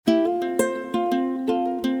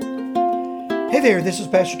Hey there, this is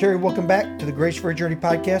Pastor Terry. Welcome back to the Grace for a Journey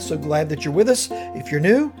podcast. So glad that you're with us. If you're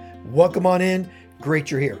new, welcome on in. Great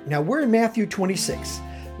you're here. Now we're in Matthew 26.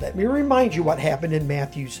 Let me remind you what happened in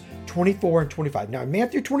Matthews 24 and 25. Now in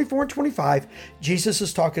Matthew 24 and 25, Jesus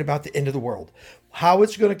is talking about the end of the world, how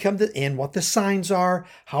it's going to come to the end, what the signs are,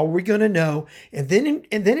 how are we going to know. And then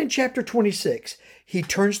in chapter 26, he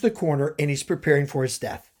turns the corner and he's preparing for his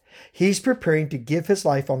death. He's preparing to give his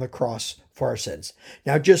life on the cross for our sins.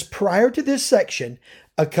 Now, just prior to this section,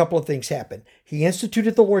 a couple of things happened. He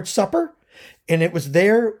instituted the Lord's Supper, and it was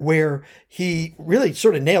there where he really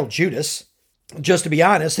sort of nailed Judas. Just to be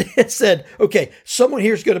honest, it said, okay, someone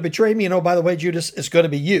here is going to betray me. And oh, by the way, Judas, it's going to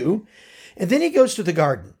be you. And then he goes to the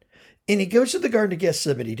garden, and he goes to the Garden of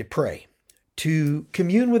Gethsemane to pray, to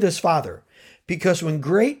commune with his Father, because when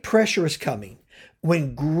great pressure is coming,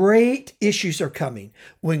 when great issues are coming,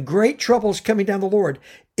 when great trouble is coming down the Lord,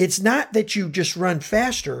 it's not that you just run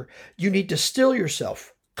faster. You need to still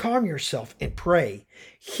yourself, calm yourself, and pray.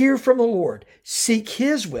 Hear from the Lord. Seek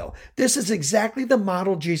his will. This is exactly the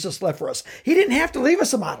model Jesus left for us. He didn't have to leave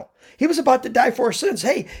us a model. He was about to die for our sins.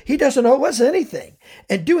 Hey, he doesn't owe us anything.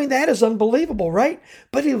 And doing that is unbelievable, right?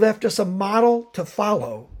 But he left us a model to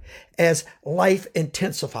follow as life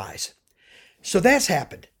intensifies. So that's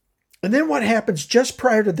happened. And then what happens just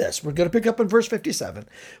prior to this, we're going to pick up in verse 57.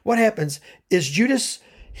 What happens is Judas,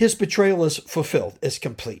 his betrayal is fulfilled, is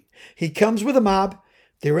complete. He comes with a mob.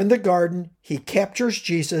 They're in the garden. He captures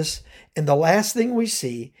Jesus. And the last thing we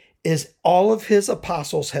see is all of his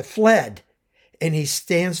apostles have fled. And he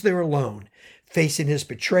stands there alone, facing his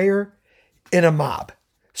betrayer in a mob.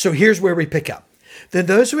 So here's where we pick up. Then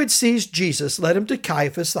those who had seized Jesus led him to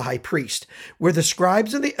Caiaphas, the high priest, where the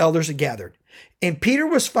scribes and the elders had gathered. And Peter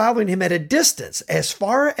was following him at a distance as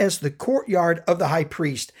far as the courtyard of the high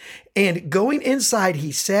priest. And going inside,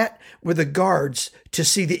 he sat with the guards to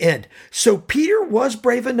see the end. So Peter was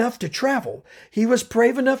brave enough to travel. He was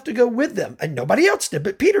brave enough to go with them. And nobody else did,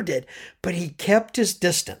 but Peter did. But he kept his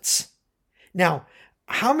distance. Now,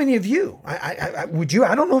 how many of you, would you?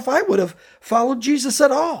 I don't know if I would have followed Jesus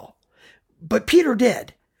at all. But Peter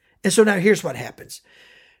did. And so now here's what happens.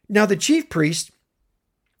 Now the chief priest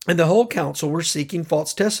and the whole council were seeking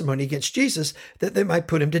false testimony against Jesus that they might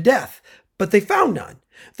put him to death. But they found none.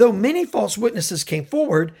 Though many false witnesses came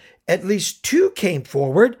forward, at least two came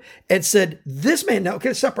forward and said, this man, now,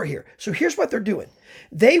 okay, stop right here. So here's what they're doing.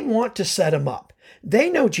 They want to set him up. They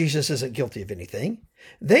know Jesus isn't guilty of anything.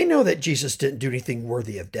 They know that Jesus didn't do anything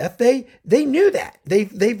worthy of death. They knew that.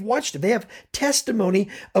 They've watched him. They have testimony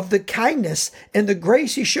of the kindness and the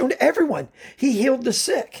grace he's shown to everyone. He healed the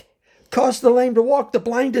sick, caused the lame to walk, the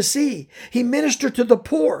blind to see. He ministered to the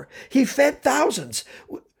poor. He fed thousands.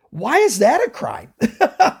 Why is that a crime?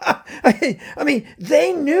 I mean,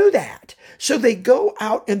 they knew that. So they go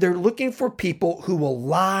out and they're looking for people who will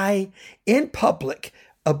lie in public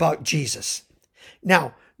about Jesus.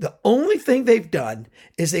 Now, the only thing they've done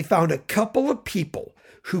is they found a couple of people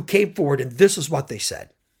who came forward, and this is what they said.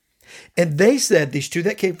 And they said, these two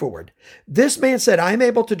that came forward, this man said, I'm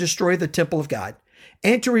able to destroy the temple of God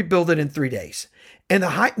and to rebuild it in 3 days. And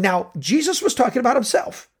now Jesus was talking about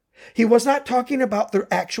himself. He was not talking about the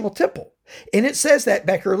actual temple. And it says that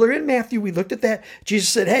back earlier in Matthew, we looked at that. Jesus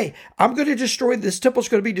said, hey, I'm going to destroy, this temple's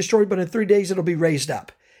going to be destroyed, but in 3 days it'll be raised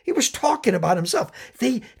up. He was talking about himself.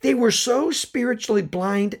 They were so spiritually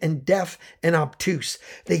blind and deaf and obtuse.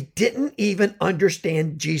 They didn't even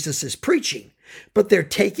understand Jesus's preaching, but they're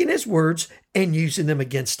taking his words and using them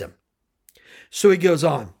against him. So he goes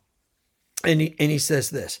on and he says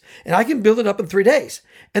this, and I can build it up in 3 days.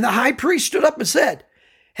 And the high priest stood up and said,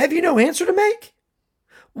 have you no answer to make?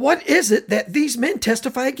 What is it that these men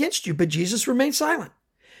testify against you? But Jesus remained silent.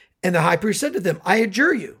 And the high priest said to them, I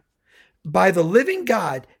adjure you, by the living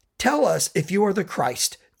God, tell us if you are the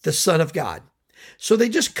Christ, the Son of God. So they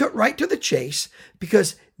just cut right to the chase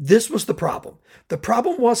because this was the problem. The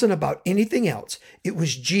problem wasn't about anything else. It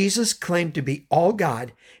was Jesus claimed to be all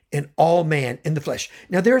God and all man in the flesh.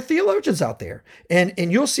 Now, there are theologians out there, and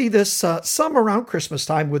you'll see this some around Christmas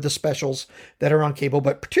time with the specials that are on cable,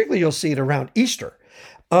 but particularly you'll see it around Easter.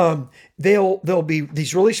 There'll be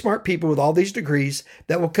these really smart people with all these degrees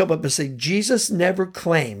that will come up and say, Jesus never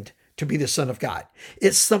claimed to be the Son of God.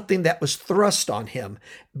 It's something that was thrust on him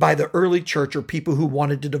by the early church or people who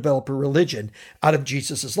wanted to develop a religion out of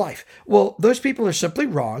Jesus's life. Well, those people are simply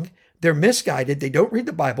wrong. They're misguided. They don't read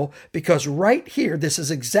the Bible, because right here, this is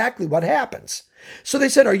exactly what happens. So they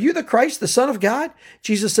said, are you the Christ, the Son of God?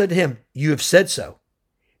 Jesus said to him, you have said so.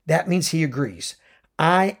 That means he agrees.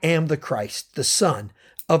 I am the Christ, the Son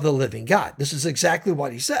of the living God. This is exactly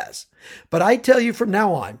what he says. But I tell you from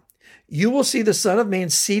now on, you will see the Son of Man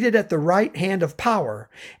seated at the right hand of power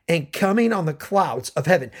and coming on the clouds of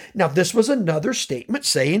heaven. Now, this was another statement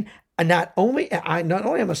saying, not only am I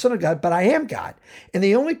a son of God, but I am God. And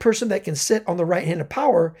the only person that can sit on the right hand of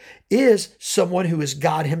power is someone who is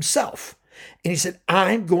God himself. And he said,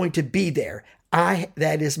 I'm going to be there.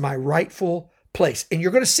 That is my rightful place. And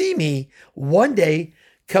you're going to see me one day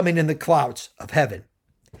coming in the clouds of heaven.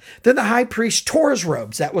 Then the high priest tore his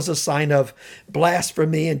robes. That was a sign of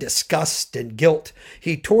blasphemy and disgust and guilt.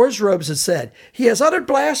 He tore his robes and said, he has uttered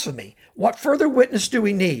blasphemy. What further witness do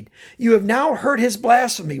we need? You have now heard his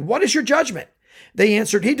blasphemy. What is your judgment? They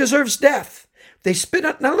answered, he deserves death. They spit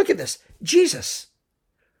on, now look at this. Jesus,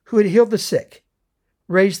 who had healed the sick,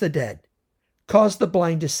 raised the dead, caused the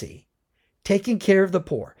blind to see, taking care of the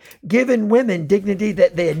poor, given women dignity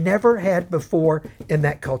that they had never had before in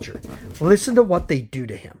that culture. Listen to what they do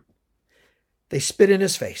to him. They spit in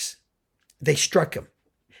his face. They struck him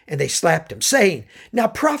and they slapped him, saying, now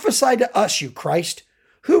prophesy to us, you Christ.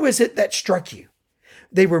 Who is it that struck you?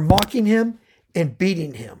 They were mocking him and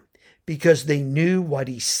beating him because they knew what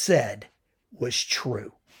he said was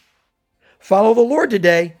true. Follow the Lord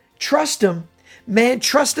today. Trust him. Man,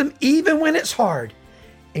 trust him even when it's hard.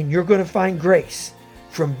 And you're going to find grace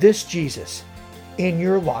from this Jesus in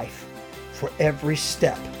your life for every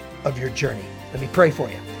step of your journey. Let me pray for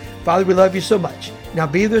you. Father, we love you so much. Now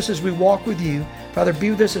be with us as we walk with you. Father,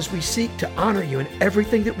 be with us as we seek to honor you in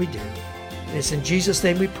everything that we do. And it's in Jesus'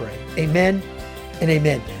 name we pray. Amen and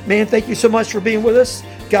amen. Man, thank you so much for being with us.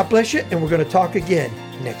 God bless you, and we're going to talk again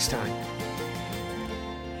next time.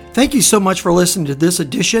 Thank you so much for listening to this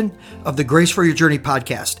edition of the Grace for Your Journey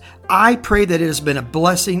podcast. I pray that it has been a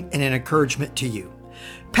blessing and an encouragement to you.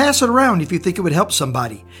 Pass it around if you think it would help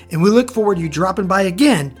somebody. And we look forward to you dropping by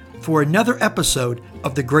again for another episode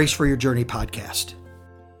of the Grace for Your Journey podcast.